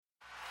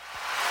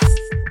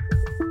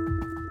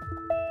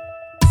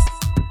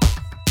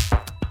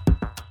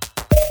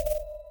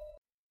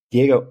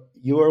Diego,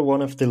 you are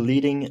one of the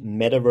leading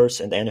metaverse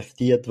and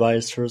NFT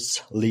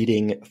advisors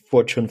leading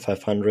Fortune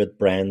 500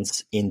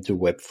 brands into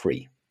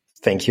Web3.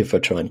 Thank you for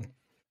joining.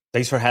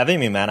 Thanks for having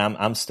me, man.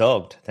 I'm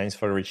stoked. Thanks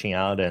for reaching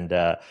out. And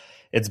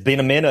it's been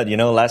a minute.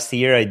 Last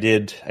year I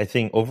did, I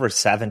think, over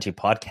 70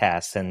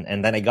 podcasts.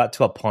 And then I got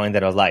to a point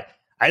that I was like,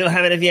 I don't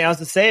have anything else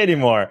to say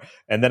anymore.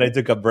 And then I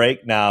took a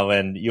break now.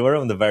 And you were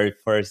on the very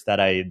first that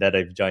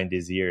I've joined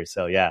this year.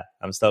 So yeah,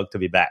 I'm stoked to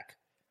be back.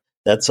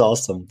 That's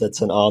awesome.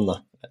 That's an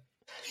honor.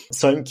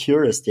 So I'm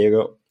curious,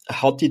 Diego,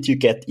 how did you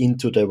get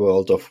into the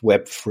world of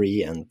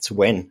Web3 and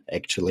when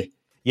actually?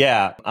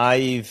 Yeah,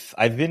 I've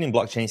been in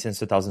blockchain since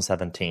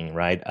 2017,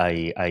 right?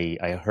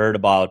 I heard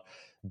about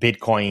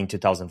Bitcoin in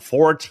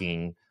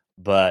 2014,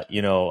 but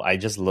I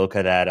just look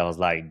at that. I was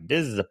like,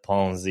 this is a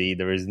Ponzi.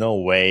 There is no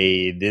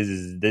way.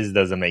 This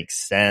doesn't make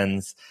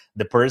sense.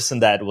 The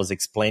person that was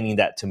explaining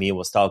that to me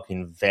was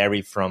talking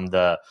very from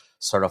the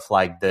sort of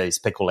like the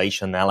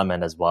speculation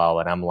element as well,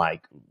 and I'm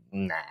like,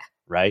 nah,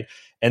 right?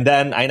 And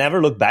then I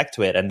never looked back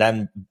to it. And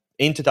then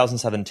in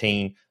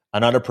 2017,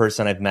 another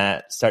person I've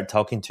met started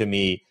talking to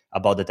me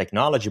about the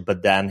technology,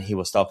 but then he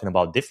was talking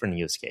about different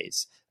use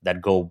cases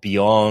that go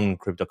beyond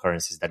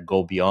cryptocurrencies, that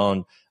go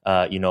beyond,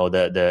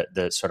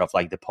 the sort of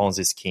like the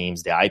Ponzi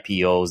schemes, the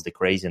IPOs, the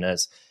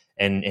craziness.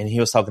 And he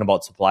was talking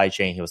about supply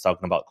chain. He was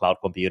talking about cloud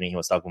computing. He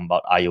was talking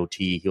about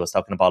IoT. He was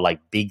talking about like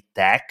big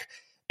tech.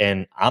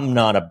 And I'm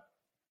not a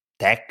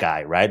tech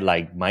guy, right?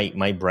 Like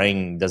my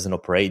brain doesn't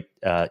operate,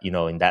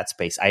 in that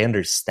space. I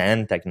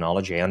understand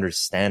technology. I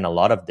understand a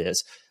lot of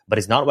this, but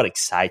it's not what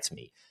excites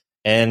me.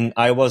 And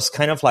I was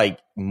kind of like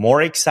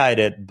more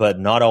excited, but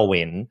not all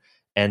in.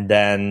 And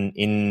then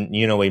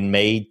in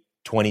May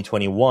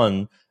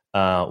 2021,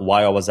 while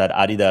I was at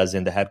Adidas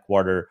in the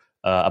headquarters,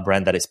 a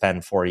brand that I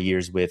spent 4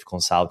 years with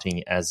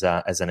consulting as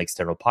an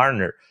external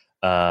partner,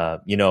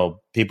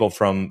 people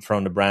from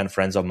the brand,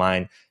 friends of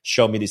mine,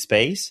 showed me the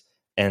space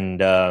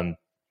and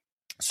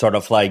sort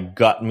of like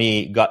got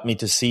me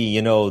to see,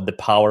 the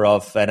power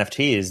of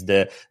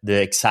NFTs,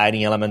 the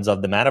exciting elements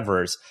of the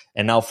metaverse.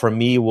 And now for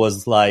me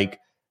was like,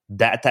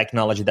 that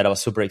technology that I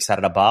was super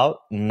excited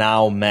about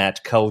now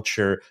met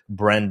culture,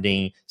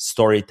 branding,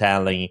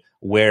 storytelling.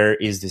 Where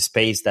is the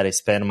space that I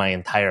spent my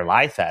entire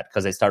life at?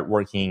 Because I started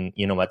working,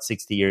 at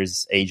 60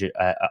 years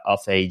of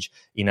age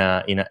in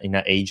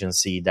an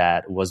agency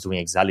that was doing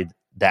exactly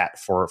that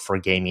for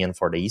gaming and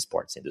for the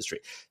esports industry.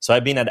 So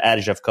I've been at the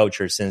edge of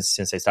culture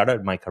since I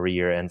started my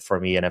career, and for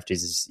me,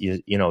 NFTs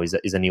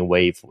is a new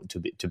way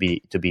to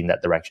be in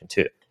that direction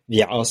too.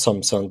 Yeah,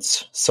 awesome.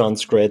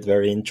 Sounds great.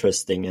 Very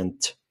interesting. And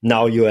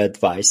now you're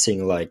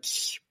advising like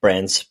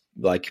brands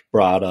like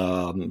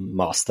Prada,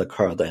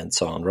 MasterCard, and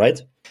so on,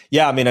 right?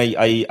 Yeah, I mean,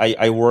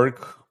 I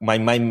work.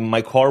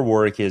 My core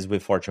work is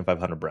with Fortune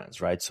 500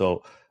 brands, right?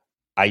 So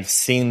I've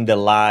seen the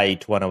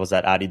light when I was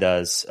at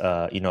Adidas.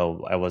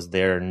 I was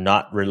there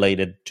not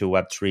related to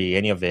Web3,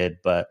 any of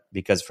it, but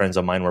because friends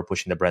of mine were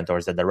pushing the brand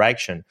towards that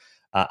direction,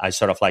 I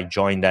sort of like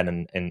joined that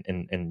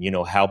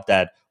and helped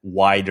that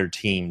wider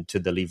team to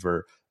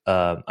deliver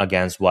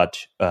against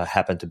what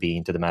happened to be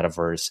into the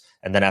metaverse.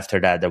 And then after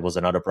that, there was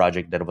another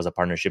project that was a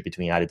partnership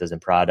between Adidas and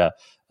Prada.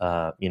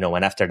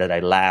 And after that, I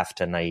left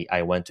and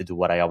I went to do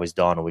what I always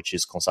done, which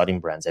is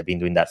consulting brands. I've been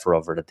doing that for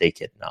over a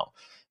decade now.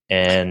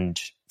 And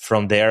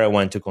from there, I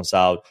went to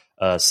consult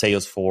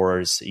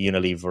Salesforce,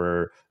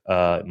 Unilever,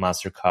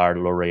 MasterCard,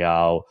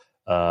 L'Oreal,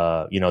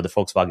 the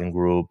Volkswagen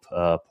Group,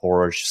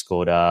 Porsche,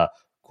 Skoda,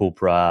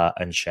 Cupra,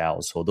 and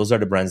Shell. So those are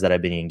the brands that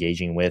I've been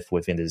engaging with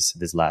within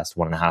this last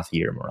 1.5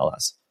 years, more or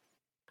less.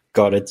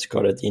 Got it.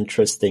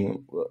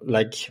 Interesting.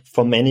 Like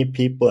for many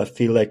people, I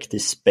feel like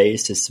this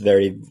space is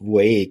very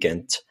vague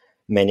and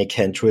many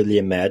can't really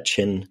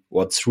imagine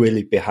what's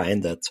really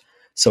behind it.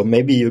 So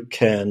maybe you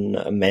can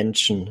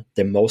mention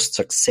the most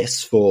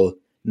successful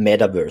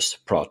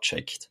metaverse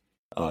project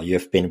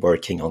you've been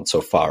working on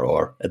so far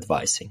or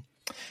advising.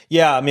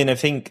 Yeah, I mean, I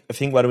think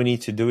what we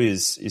need to do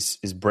is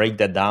break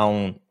that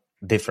down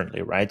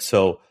differently, right?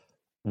 So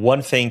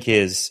one thing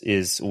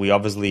is we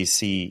obviously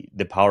see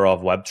the power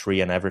of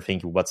Web3 and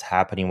everything, what's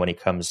happening when it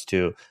comes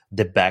to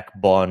the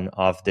backbone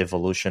of the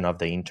evolution of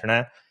the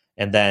internet.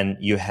 And then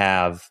you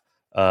have,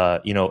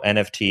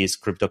 NFTs,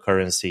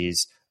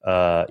 cryptocurrencies,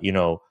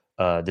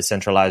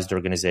 decentralized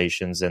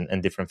organizations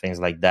and different things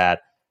like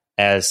that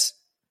as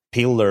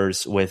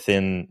pillars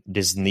within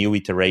this new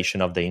iteration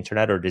of the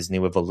internet or this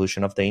new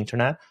evolution of the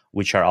internet,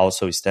 which are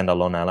also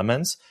standalone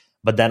elements.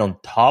 But then on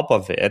top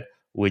of it,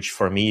 which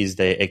for me is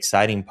the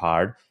exciting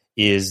part,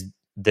 is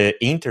the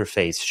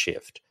interface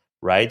shift,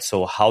 right?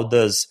 So how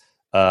does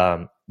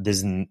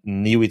this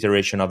new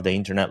iteration of the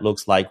internet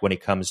looks like when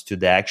it comes to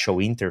the actual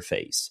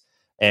interface?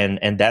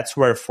 And that's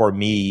where, for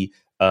me,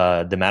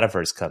 the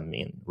metaverse come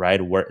in,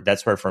 right?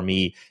 That's where, for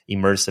me,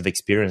 immersive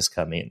experience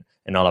come in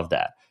and all of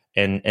that.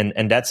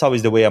 And that's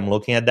always the way I'm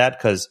looking at that,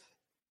 because,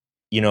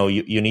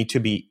 you need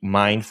to be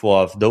mindful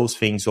of those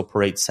things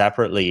operate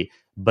separately,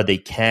 but they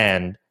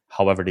can,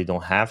 however, they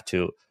don't have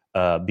to,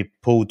 be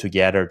pulled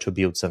together to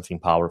build something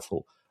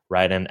powerful,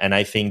 right? And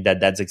I think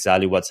that that's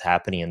exactly what's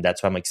happening, and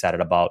that's why I'm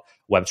excited about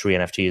Web3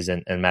 NFTs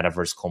and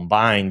metaverse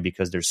combined,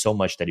 because there's so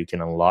much that you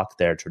can unlock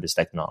there through this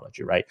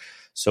technology, right?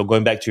 So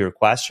going back to your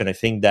question, I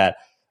think that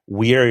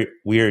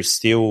we're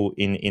still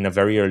in a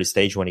very early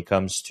stage when it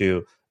comes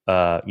to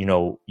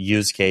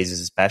use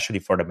cases, especially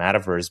for the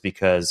metaverse,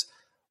 because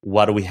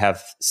what we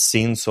have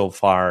seen so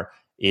far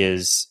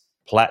is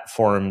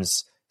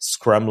platforms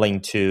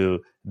scrambling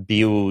to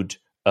build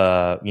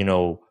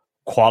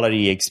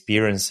quality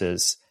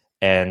experiences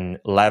and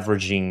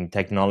leveraging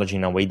technology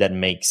in a way that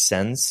makes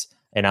sense,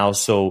 and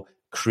also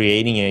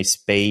creating a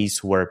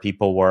space where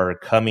people were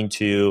coming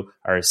to,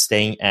 are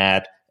staying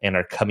at, and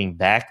are coming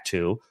back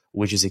to,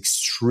 which is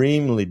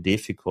extremely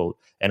difficult.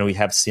 And we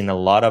have seen a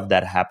lot of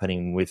that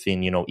happening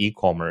within,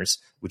 e-commerce,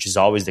 which is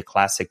always the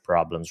classic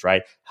problems,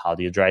 right? How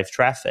do you drive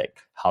traffic?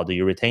 How do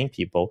you retain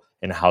people?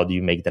 And how do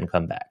you make them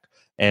come back?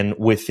 And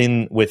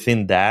within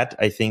that,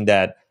 I think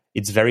that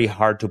it's very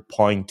hard to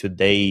point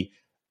today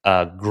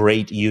a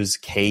great use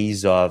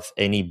case of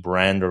any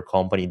brand or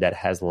company that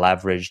has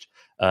leveraged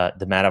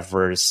the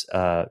metaverse,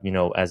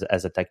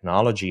 as a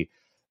technology,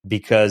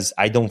 because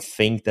I don't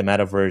think the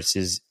metaverse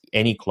is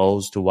any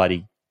close to what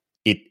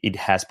it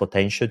has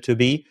potential to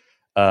be.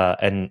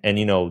 And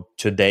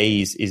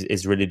today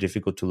is really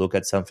difficult to look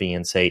at something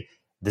and say,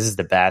 this is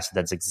the best,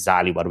 that's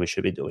exactly what we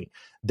should be doing.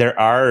 There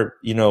are,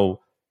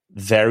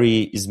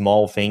 very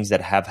small things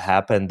that have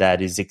happened that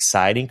is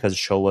exciting because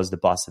show us the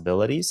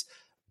possibilities.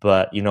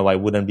 But, I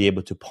wouldn't be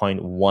able to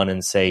point one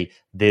and say,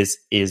 this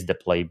is the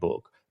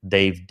playbook.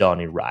 They've done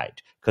it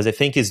right. Because I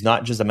think it's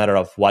not just a matter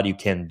of what you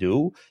can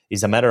do,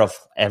 it's a matter of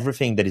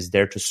everything that is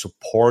there to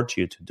support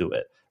you to do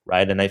it,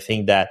 right? And I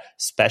think that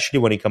especially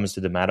when it comes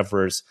to the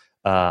metaverse,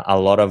 a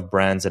lot of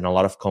brands and a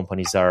lot of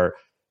companies are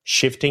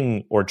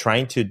shifting or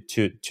trying to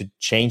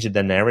change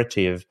the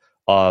narrative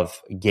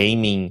of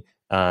gaming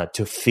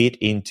to fit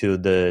into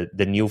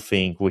the new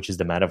thing, which is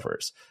the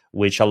metaverse,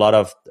 which a lot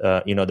of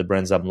the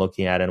brands I'm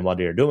looking at and what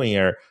they're doing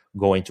are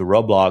going to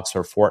Roblox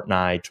or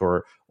Fortnite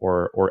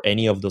or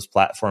any of those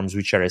platforms,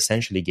 which are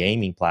essentially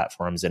gaming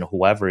platforms, and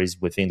whoever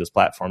is within those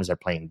platforms are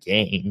playing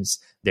games.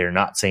 They're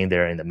not saying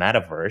they're in the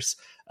metaverse.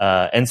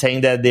 And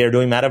saying that they're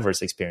doing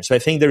metaverse experience. So I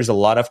think there's a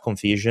lot of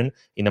confusion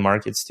in the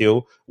market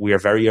still. We are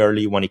very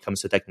early when it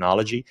comes to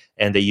technology,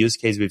 and the use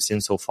case we've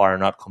seen so far are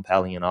not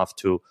compelling enough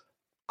to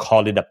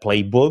call it a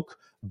playbook.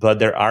 But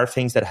there are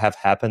things that have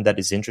happened that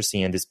is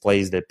interesting and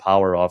displays the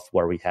power of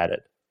where we had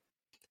it.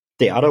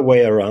 The other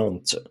way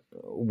around,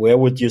 where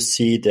would you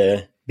see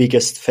the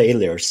biggest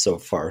failures so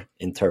far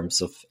in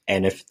terms of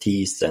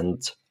NFTs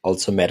and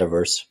also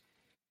metaverse?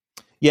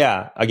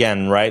 Yeah,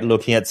 again, right,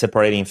 looking at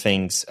separating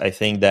things, I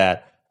think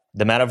that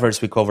the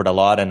metaverse we covered a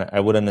lot, and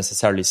I wouldn't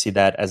necessarily see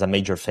that as a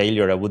major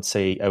failure. I would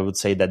say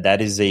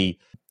that is a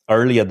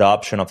early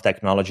adoption of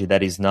technology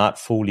that is not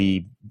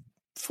fully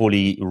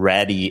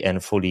ready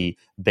and fully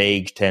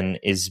baked, and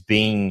is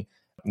being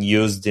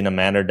used in a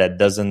manner that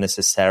doesn't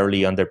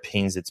necessarily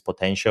underpins its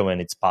potential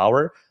and its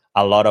power.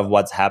 A lot of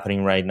what's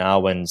happening right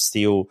now, and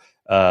still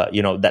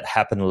that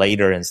happened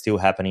later and still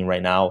happening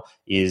right now,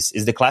 is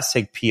the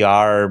classic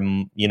PR,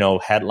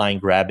 headline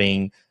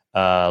grabbing.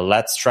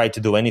 Let's try to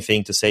do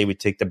anything to say we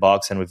tick the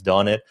box and we've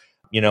done it.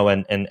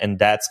 And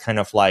that's kind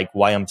of like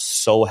why I'm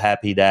so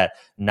happy that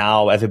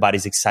now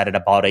everybody's excited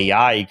about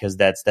AI, because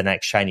that's the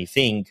next shiny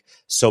thing.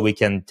 So we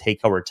can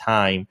take our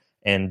time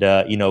and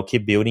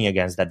keep building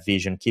against that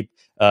vision, keep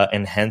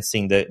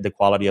enhancing the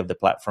quality of the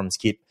platforms,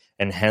 keep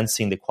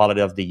enhancing the quality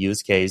of the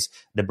use case.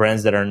 The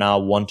brands that are now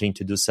wanting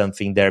to do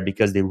something there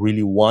because they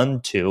really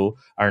want to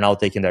are now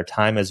taking their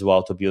time as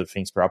well to build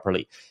things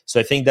properly. So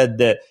I think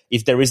that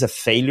if there is a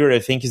failure, I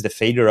think is the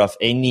failure of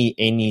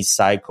any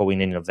cycle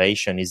in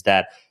innovation, is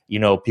that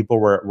people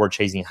were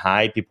chasing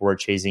hype, people were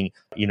chasing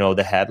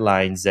the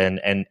headlines, and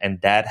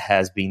that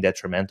has been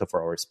detrimental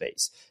for our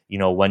space.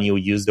 When you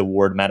use the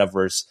word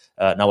metaverse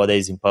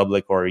nowadays in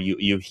public, or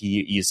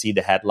you see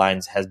the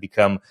headlines, has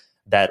become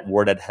that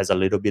word that has a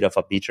little bit of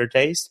a bitter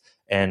taste.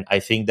 And I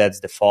think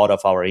that's the fault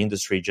of our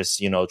industry,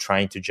 just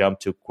trying to jump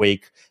too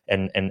quick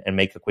and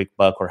make a quick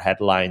buck or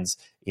headlines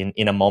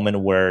in a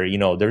moment where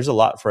there's a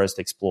lot for us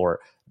to explore.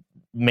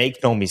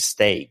 Make no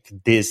mistake,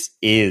 this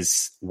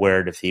is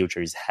where the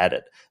future is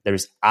headed. There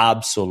is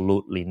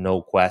absolutely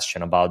no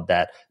question about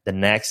that. The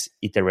next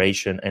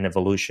iteration and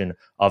evolution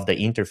of the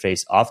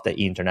interface of the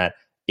internet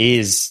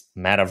is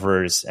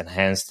metaverse,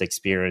 enhanced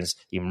experience,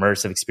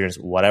 immersive experience,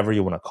 whatever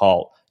you want to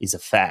call, is a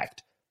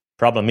fact.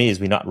 Problem is,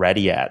 we're not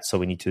ready yet, so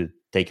we need to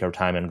take our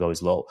time and go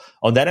slow.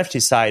 On the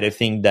NFT side, I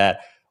think that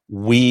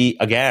we,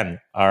 again,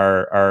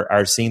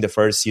 are seeing the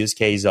first use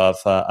case of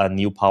a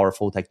new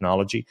powerful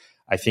technology.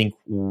 I think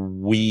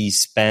we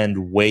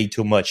spend way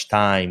too much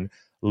time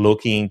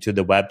looking to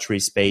the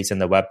Web3 space and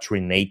the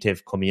Web3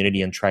 native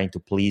community and trying to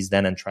please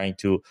them and trying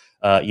to,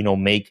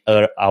 make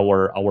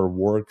our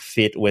work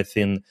fit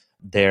within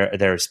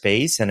their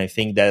space. And I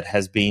think that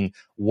has been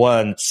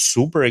one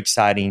super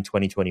exciting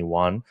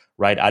 2021,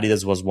 right?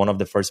 Adidas was one of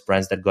the first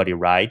brands that got it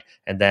right,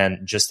 and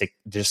then just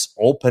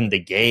opened the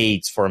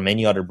gates for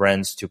many other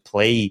brands to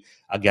play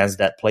against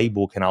that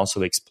playbook and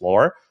also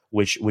explore,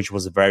 which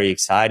was very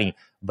exciting.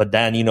 But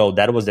then,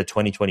 that was the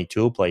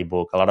 2022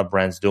 playbook. A lot of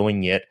brands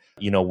doing it.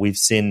 We've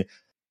seen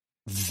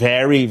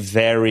very,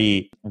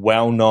 very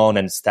well-known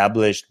and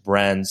established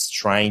brands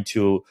trying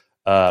to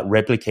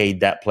replicate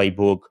that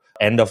playbook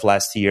end of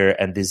last year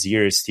and this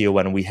year still,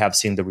 when we have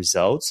seen the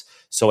results.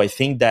 So I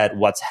think that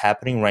what's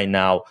happening right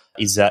now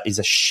is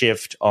a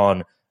shift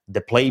on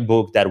the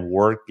playbook that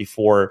worked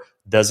before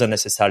doesn't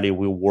necessarily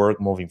will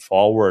work moving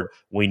forward.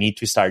 We need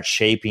to start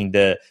shaping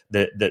the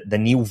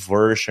new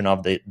version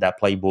of that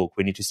playbook.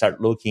 We need to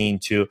start looking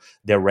into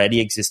the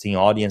already existing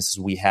audiences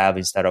we have,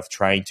 instead of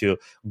trying to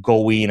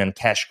go in and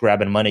cash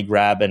grab and money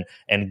grab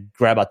and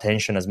grab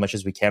attention as much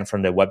as we can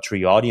from the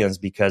Web3 audience,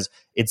 because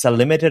it's a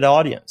limited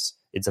audience.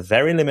 It's a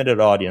very limited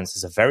audience.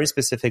 It's a very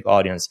specific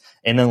audience.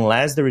 And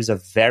unless there is a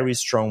very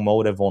strong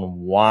motive on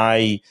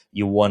why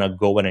you want to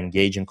go and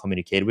engage and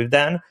communicate with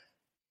them,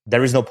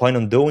 there is no point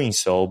in doing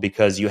so,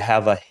 because you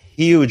have a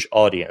huge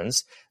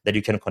audience that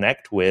you can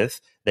connect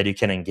with, that you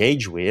can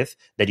engage with,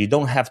 that you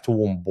don't have to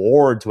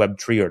onboard to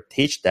Web3 or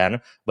teach them,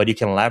 but you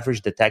can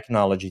leverage the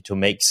technology to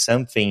make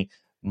something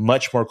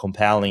much more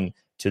compelling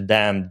to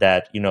them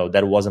that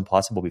wasn't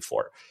possible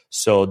before.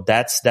 So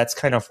that's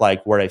kind of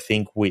like where I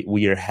think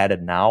we are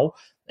headed now.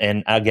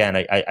 And again,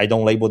 I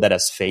don't label that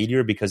as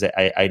failure, because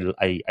I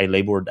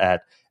label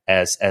that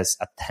as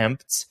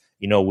attempts.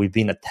 We've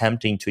been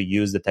attempting to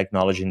use the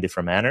technology in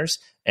different manners.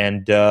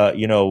 And,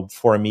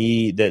 for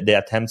me, the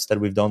attempts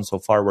that we've done so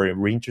far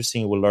were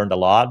interesting. We learned a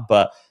lot,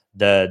 but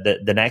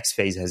the next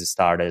phase has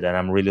started. And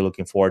I'm really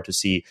looking forward to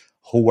see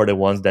who are the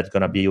ones that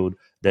going to build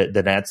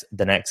the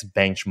next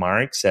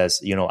benchmarks,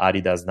 as,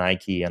 Adidas,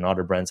 Nike, and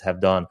other brands have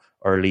done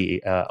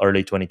early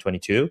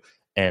 2022.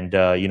 And,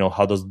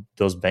 how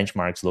those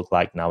benchmarks look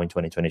like now in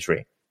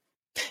 2023.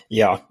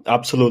 Yeah,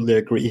 absolutely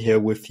agree here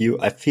with you.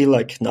 I feel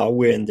like now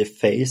we're in the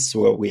phase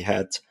where we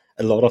had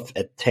a lot of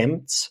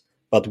attempts,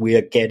 but we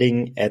are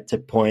getting at a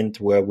point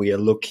where we are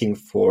looking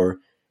for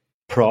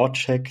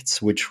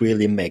projects which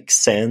really make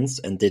sense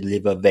and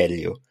deliver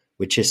value,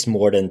 which is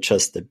more than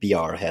just a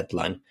PR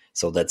headline.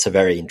 So that's a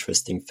very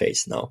interesting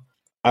phase now.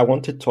 I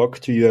want to talk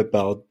to you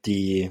about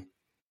the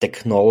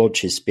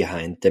technologies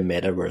behind the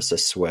metaverse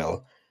as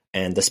well,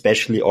 and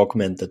especially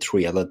augmented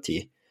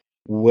reality.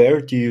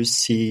 Where do you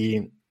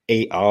see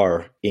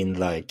AR in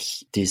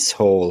this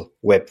whole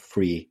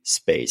Web3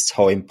 space?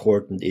 How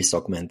important is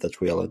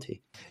augmented reality?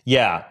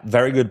 Yeah,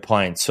 very good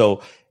point.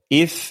 So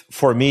if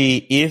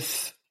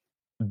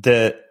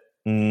the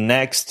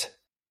next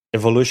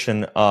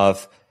evolution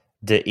of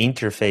the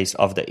interface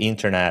of the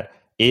internet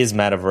is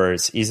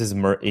metaverse, is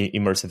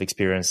immersive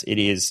experience, it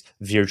is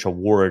virtual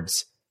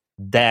worlds,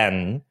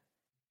 then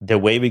the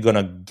way we're going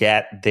to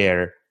get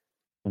there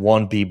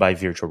won't be by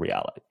virtual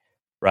reality,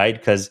 right?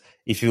 Because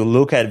if you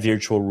look at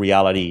virtual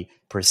reality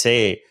per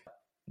se,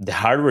 the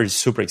hardware is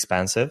super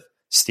expensive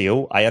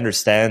still. I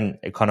understand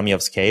economy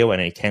of scale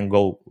and it can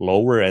go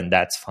lower, and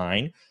that's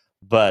fine.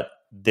 But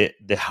the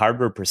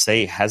hardware per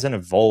se hasn't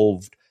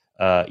evolved,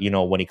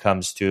 when it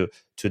comes to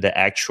the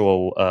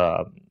actual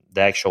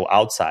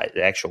outside,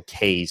 the actual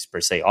case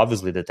per se.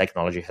 Obviously, the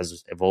technology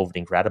has evolved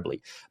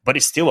incredibly, but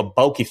it's still a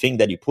bulky thing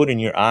that you put in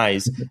your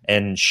eyes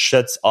and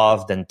shuts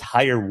off the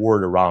entire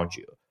world around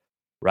you,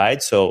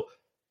 right? So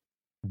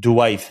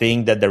do I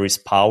think that there is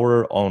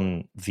power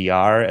on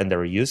VR and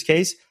their use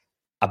case?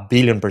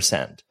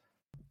 1,000,000,000%.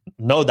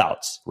 No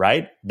doubts,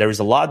 right? There is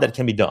a lot that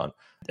can be done,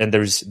 and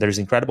there's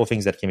incredible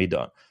things that can be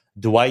done.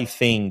 Do I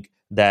think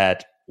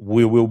that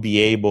we will be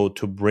able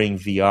to bring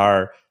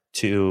VR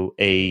to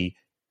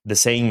the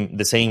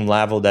same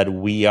level that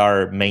we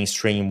are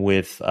mainstream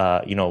with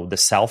the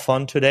cell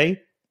phone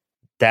today?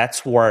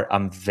 That's where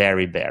I'm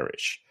very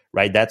bearish,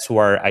 right? That's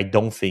where I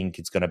don't think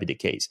it's going to be the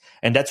case.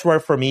 And that's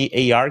where, for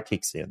me, AR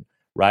kicks in,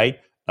 right?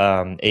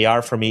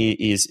 AR for me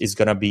is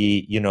going to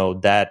be,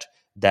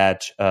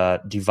 that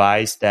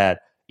device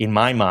that, in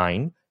my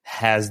mind,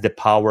 has the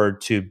power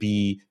to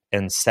be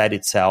and set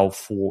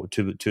itself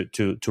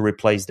to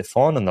replace the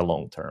phone in the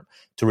long term,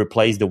 to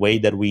replace the way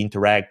that we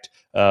interact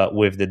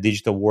with the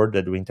digital world,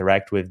 that we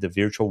interact with the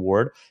virtual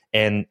world,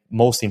 and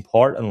most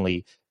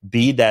importantly,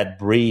 be that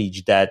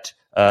bridge that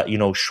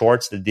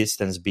shorts the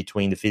distance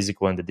between the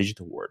physical and the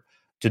digital world.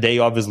 Today,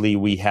 obviously,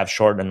 we have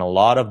shortened a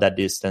lot of that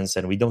distance,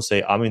 and we don't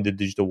say, I'm in the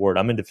digital world,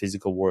 I'm in the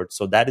physical world.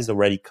 So that is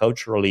already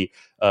culturally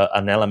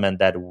an element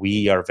that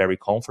we are very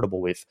comfortable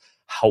with.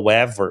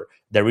 However,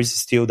 there is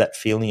still that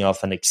feeling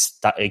of an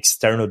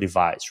external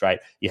device, right?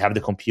 You have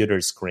the computer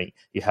screen,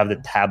 you have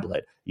the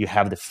tablet, you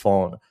have the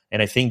phone.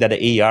 And I think that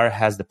the AR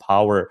has the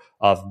power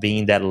of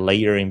being that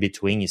layer in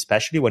between,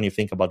 especially when you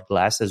think about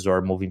glasses,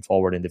 or moving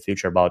forward in the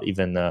future about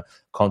even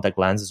contact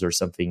lenses or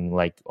something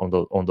like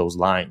on those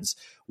lines,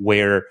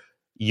 where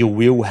you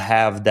will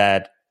have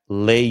that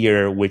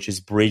layer which is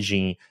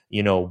bridging,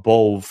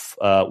 both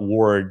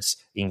worlds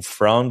in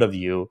front of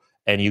you,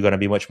 and you're going to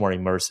be much more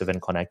immersive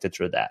and connected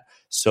through that.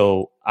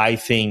 So I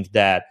think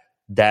that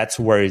that's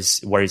where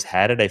it's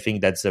headed. I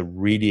think that's a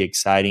really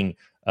exciting,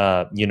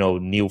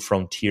 new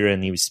frontier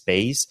and new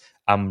space.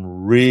 I'm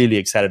really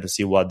excited to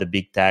see what the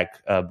big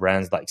tech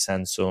brands like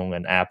Samsung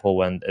and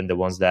Apple and the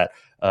ones that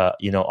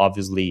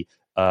obviously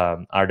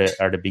are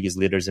the biggest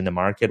leaders in the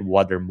market,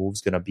 what their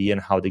move's going to be and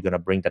how they're going to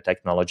bring the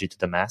technology to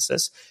the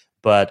masses.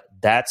 But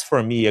that's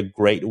for me a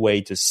great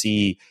way to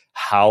see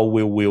how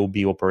we will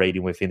be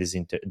operating within this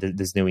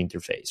new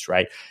interface,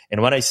 right?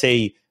 And when I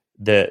say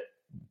the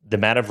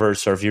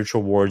metaverse or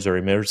virtual worlds or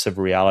immersive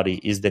reality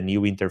is the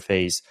new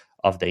interface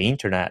of the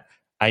internet,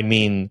 I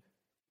mean,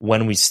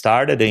 when we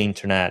started the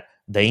internet,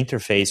 the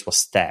interface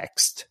was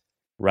text,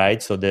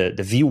 right? So the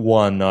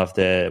V1 of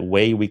the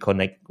way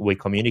we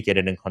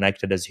communicated and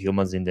connected as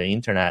humans in the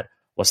internet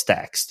was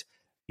text.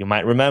 You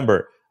might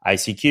remember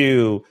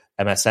ICQ,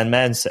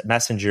 MSN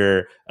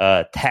Messenger,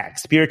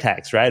 text, peer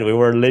text, right? We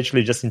were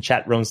literally just in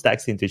chat rooms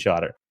texting to each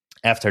other.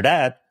 After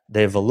that,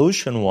 the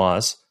evolution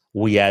was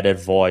we added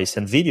voice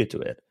and video to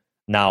it.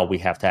 Now we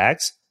have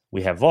text,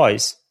 we have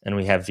voice, and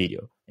we have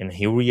video. And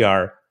here we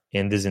are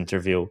in this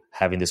interview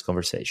having this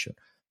conversation.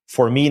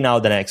 For me now,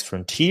 the next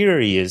frontier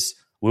is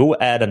we will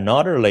add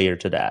another layer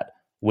to that,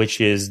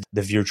 which is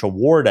the virtual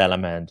world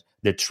element,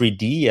 the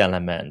 3D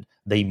element,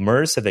 the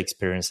immersive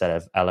experience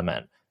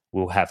element.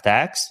 We'll have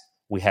text,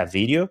 we have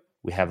video,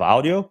 we have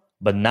audio,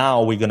 but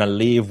now we're going to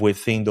live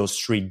within those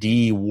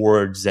 3D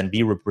worlds and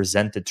be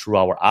represented through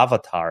our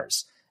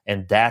avatars.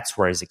 And that's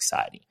where it's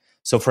exciting.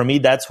 So for me,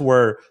 that's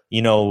where,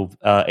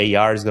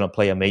 AR is going to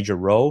play a major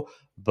role,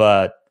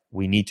 but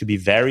we need to be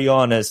very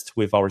honest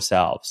with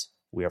ourselves.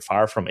 We are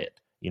far from it.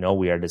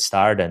 We are the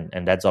start,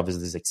 and that's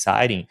obviously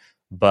exciting,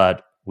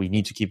 but we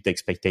need to keep the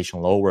expectation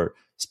lower,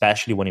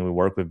 especially when we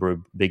work with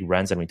big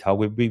brands and we talk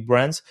with big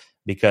brands,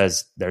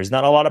 because there's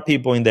not a lot of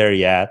people in there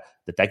yet.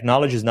 The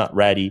technology is not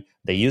ready.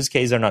 The use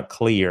cases are not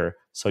clear.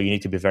 So you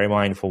need to be very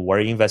mindful where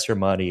you invest your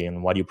money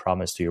and what you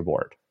promise to your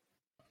board.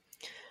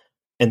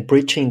 And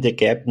bridging the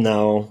gap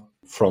now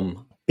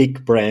from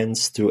big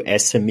brands to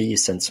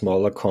SMEs and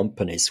smaller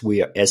companies,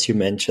 we are, as you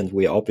mentioned,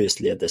 we are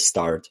obviously at the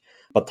start.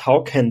 But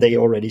how can they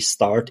already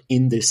start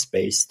in this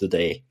space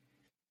today?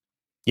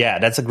 Yeah,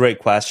 that's a great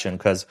question,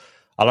 because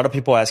a lot of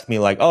people ask me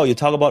like, oh, you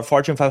talk about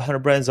Fortune 500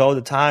 brands all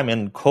the time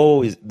and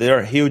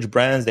they're huge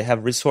brands, they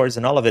have resources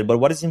and all of it. But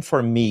what is in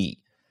for me,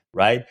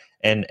 right?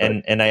 And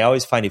I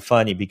always find it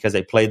funny because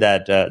I play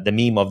that the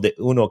meme of the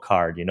Uno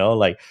card,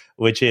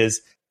 which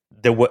is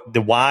the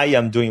why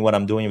I'm doing what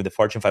I'm doing with the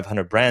Fortune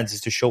 500 brands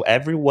is to show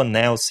everyone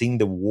now seeing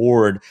the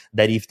world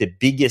that if the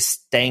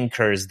biggest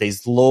tankers, the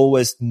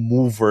slowest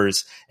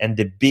movers, and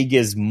the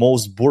biggest,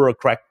 most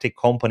bureaucratic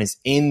companies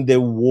in the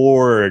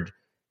world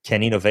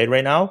can innovate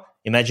right now,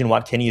 imagine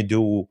what can you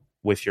do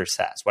with your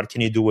SaaS? What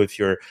can you do with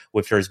your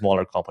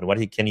smaller company?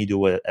 What can you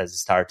do as a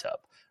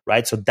startup,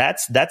 right? So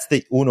that's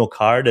the Uno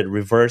card, the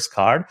reverse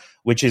card,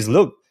 which is,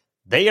 look,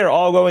 they are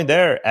all going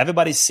there.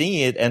 Everybody's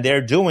seeing it, and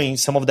they're doing.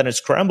 Some of them are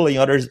scrambling,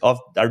 others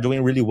are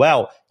doing really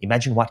well.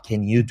 Imagine what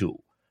can you do,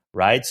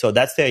 right? So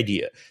that's the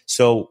idea.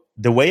 So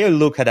the way I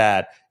look at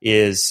that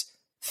is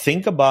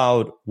think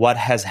about what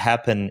has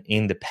happened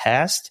in the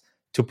past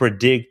to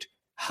predict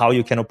how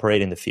you can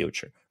operate in the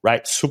future,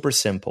 right? Super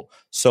simple.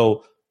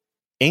 So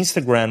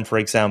Instagram, for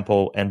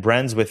example, and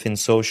brands within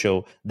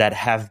social that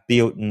have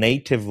built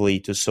natively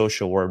to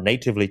social or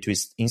natively to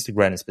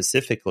Instagram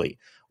specifically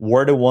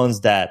were the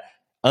ones that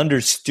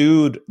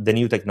understood the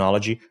new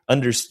technology,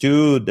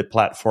 understood the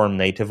platform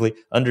natively,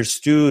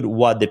 understood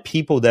what the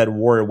people that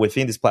were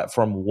within this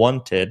platform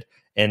wanted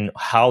and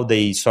how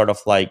they sort of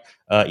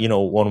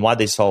on what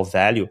they saw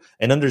value,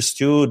 and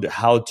understood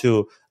how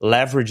to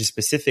leverage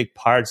specific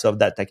parts of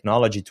that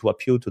technology to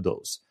appeal to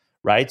those,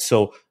 right?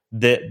 So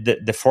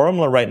the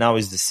formula right now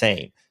is the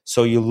same.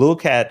 So you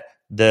look at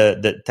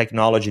the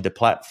technology, the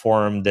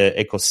platform, the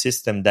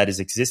ecosystem that is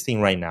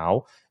existing right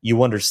now,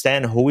 you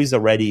understand who is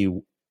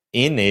already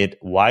in it,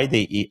 why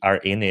they are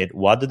in it,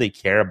 what do they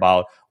care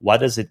about, what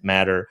does it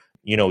matter.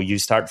 You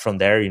start from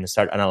there, you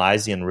start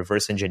analyzing and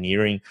reverse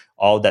engineering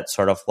all that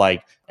sort of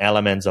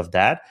elements of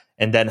that.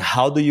 And then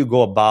how do you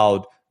go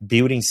about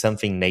building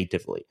something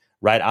natively?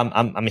 Right,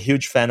 I'm a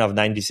huge fan of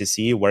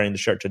 90cc, wearing the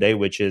shirt today,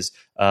 which is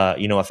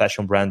a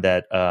fashion brand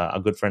that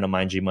a good friend of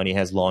mine, G Money,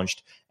 has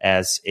launched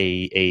as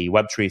a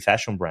Web3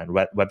 fashion brand,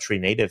 Web3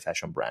 native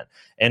fashion brand.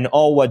 And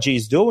all what G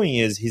is doing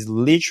is he's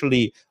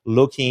literally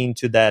looking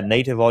to that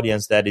native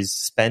audience that is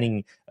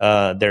spending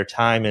their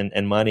time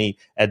and money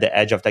at the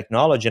edge of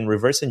technology and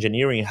reverse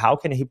engineering. How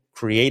can he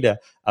create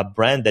a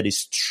brand that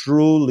is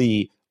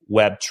truly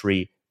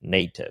Web3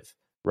 native,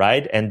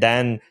 right? And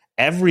then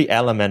every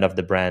element of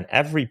the brand,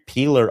 every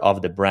pillar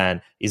of the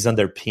brand is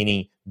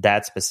underpinning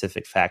that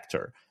specific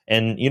factor.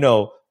 And,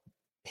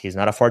 he's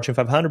not a Fortune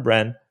 500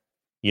 brand,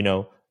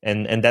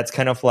 and that's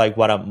kind of like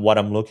what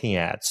I'm looking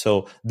at.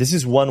 So this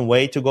is one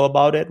way to go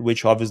about it,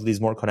 which obviously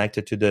is more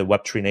connected to the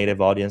Web3 native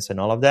audience and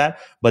all of that.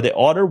 But the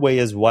other way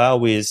as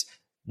well is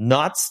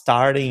not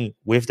starting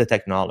with the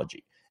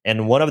technology.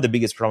 And one of the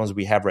biggest problems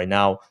we have right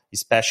now,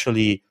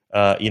 especially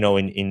in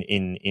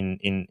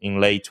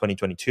late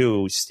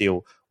 2022,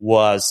 still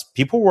was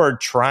people were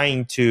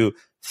trying to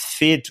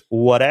fit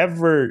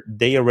whatever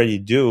they already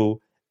do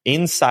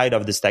inside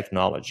of this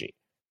technology.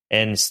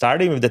 And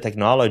starting with the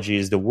technology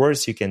is the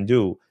worst you can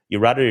do. You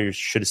rather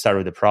should start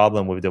with the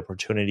problem, with the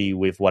opportunity,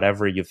 with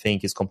whatever you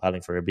think is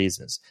compelling for your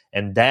business,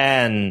 and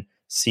then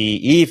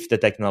see if the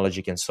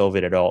technology can solve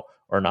it at all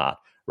or not.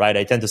 Right?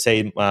 I tend to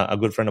say, a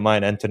good friend of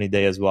mine, Anthony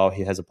Day, as well.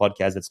 He has a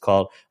podcast that's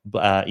called,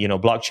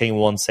 "Blockchain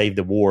Won't Save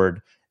the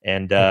World,"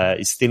 and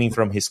is stealing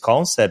from his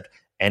concept.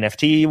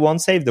 NFT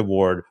won't save the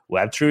world.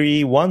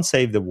 Web3 won't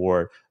save the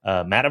world.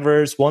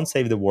 Metaverse won't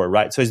save the world,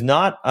 right? So it's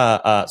not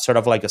sort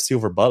of like a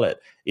silver bullet.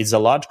 It's a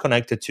lot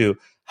connected to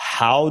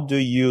how do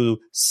you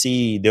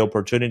see the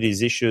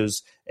opportunities,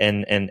 issues,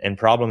 and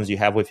problems you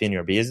have within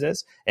your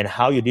business, and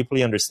how you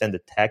deeply understand the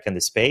tech and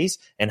the space,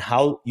 and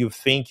how you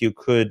think you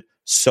could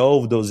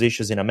solve those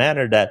issues in a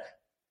manner that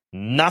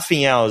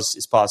nothing else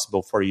is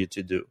possible for you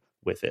to do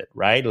with it,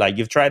 right? Like,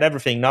 you've tried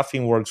everything,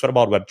 nothing works. What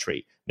about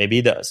Web3? Maybe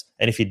it does.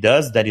 And if it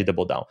does, then you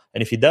double down.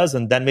 And if it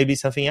doesn't, then maybe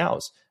something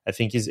else. I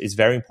think it's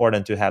very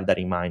important to have that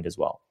in mind as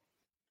well.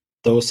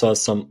 Those are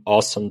some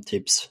awesome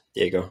tips,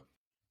 Diego.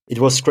 It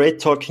was great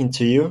talking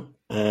to you,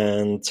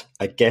 and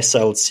I guess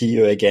I'll see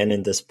you again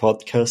in this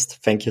podcast.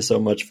 Thank you so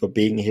much for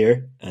being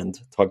here, and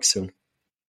talk soon.